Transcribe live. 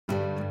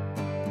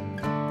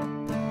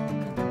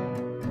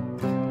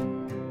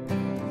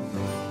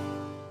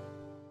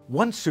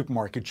One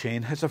supermarket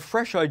chain has a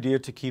fresh idea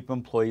to keep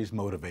employees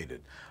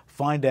motivated.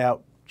 Find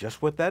out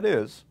just what that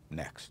is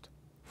next.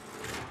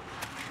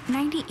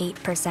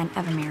 98%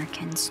 of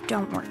Americans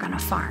don't work on a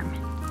farm,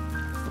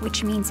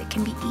 which means it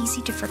can be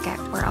easy to forget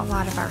where a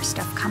lot of our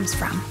stuff comes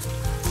from.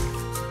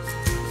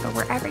 But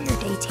wherever your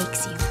day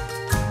takes you,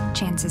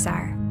 chances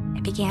are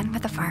it began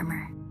with a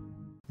farmer.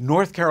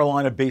 North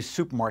Carolina-based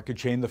supermarket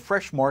chain The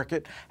Fresh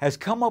Market has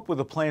come up with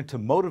a plan to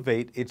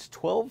motivate its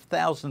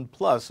 12,000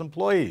 plus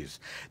employees.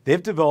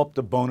 They've developed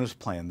a bonus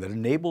plan that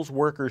enables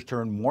workers to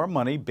earn more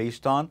money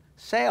based on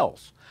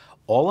sales.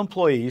 All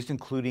employees,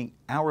 including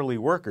hourly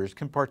workers,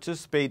 can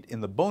participate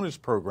in the bonus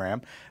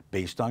program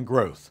based on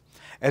growth.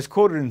 As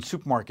quoted in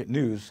Supermarket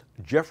News,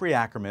 Jeffrey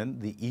Ackerman,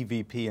 the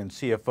EVP and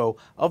CFO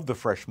of The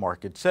Fresh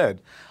Market,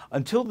 said,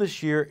 "Until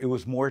this year, it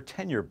was more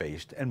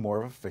tenure-based and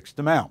more of a fixed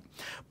amount.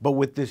 But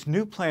with this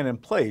new plan in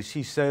place,"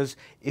 he says,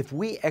 "if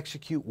we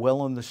execute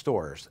well in the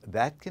stores,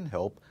 that can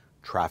help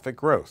traffic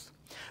growth."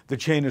 The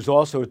chain is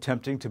also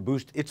attempting to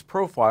boost its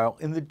profile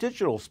in the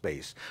digital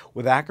space,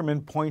 with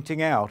Ackerman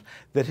pointing out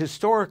that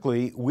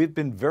historically we've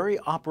been very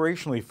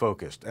operationally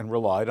focused and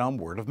relied on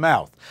word of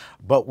mouth.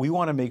 But we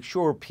want to make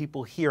sure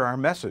people hear our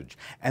message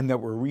and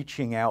that we're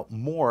reaching out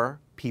more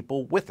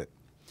people with it.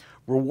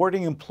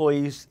 Rewarding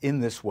employees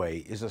in this way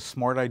is a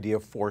smart idea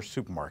for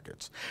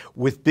supermarkets.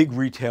 With big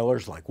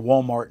retailers like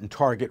Walmart and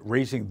Target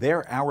raising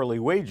their hourly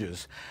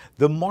wages,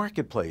 the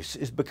marketplace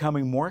is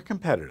becoming more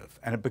competitive,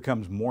 and it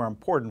becomes more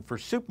important for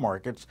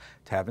supermarkets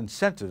to have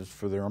incentives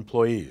for their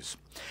employees.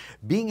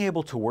 Being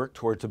able to work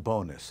towards a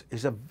bonus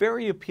is a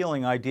very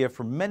appealing idea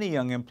for many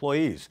young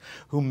employees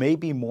who may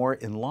be more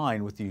in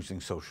line with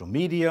using social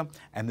media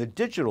and the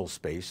digital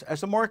space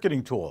as a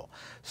marketing tool,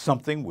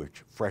 something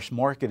which Fresh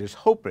Market is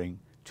hoping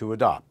to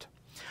adopt.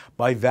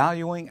 By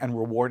valuing and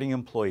rewarding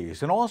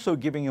employees and also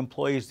giving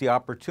employees the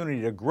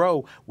opportunity to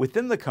grow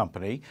within the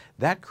company,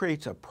 that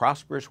creates a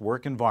prosperous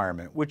work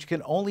environment which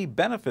can only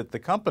benefit the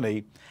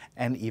company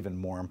and, even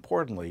more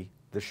importantly,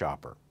 the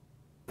shopper.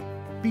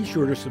 Be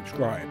sure to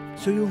subscribe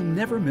so you'll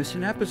never miss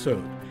an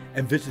episode,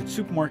 and visit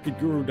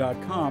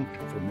supermarketguru.com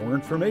for more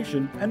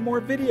information and more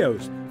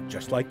videos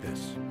just like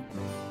this.